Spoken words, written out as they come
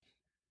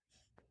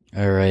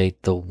All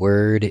right, the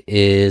word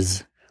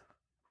is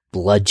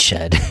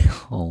bloodshed.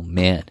 Oh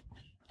man.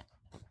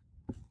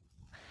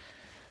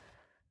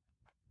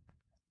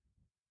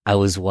 I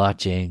was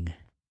watching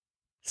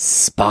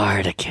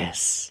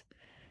Spartacus.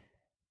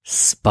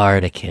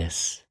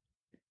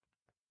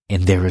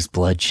 And there was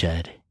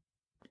bloodshed.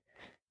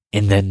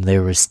 And then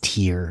there was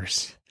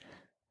tears.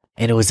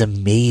 And it was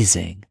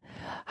amazing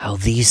how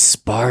these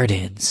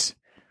Spartans,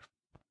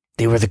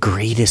 they were the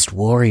greatest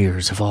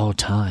warriors of all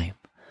time.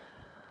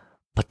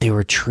 But they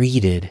were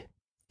treated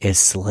as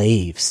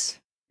slaves.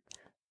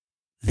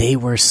 They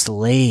were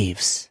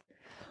slaves.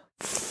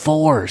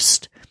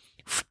 Forced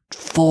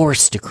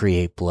to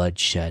create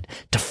bloodshed,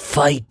 to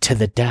fight to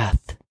the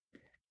death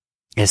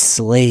as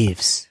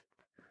slaves.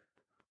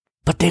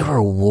 But they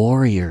were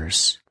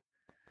warriors.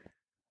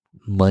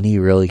 Money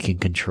really can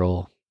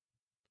control.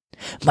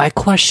 My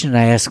question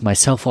I ask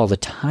myself all the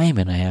time,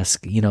 and I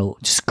ask,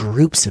 just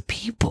groups of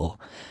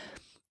people,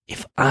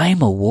 if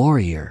I'm a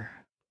warrior,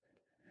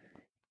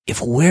 if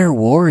we're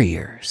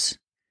warriors,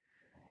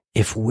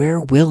 if we're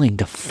willing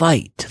to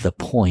fight to the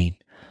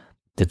point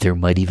that there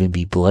might even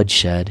be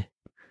bloodshed,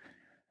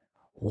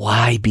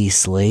 why be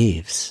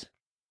slaves?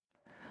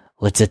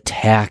 Let's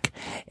attack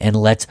and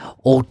let's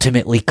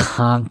ultimately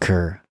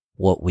conquer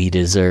what we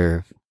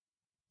deserve.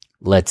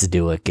 Let's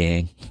do it,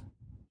 gang.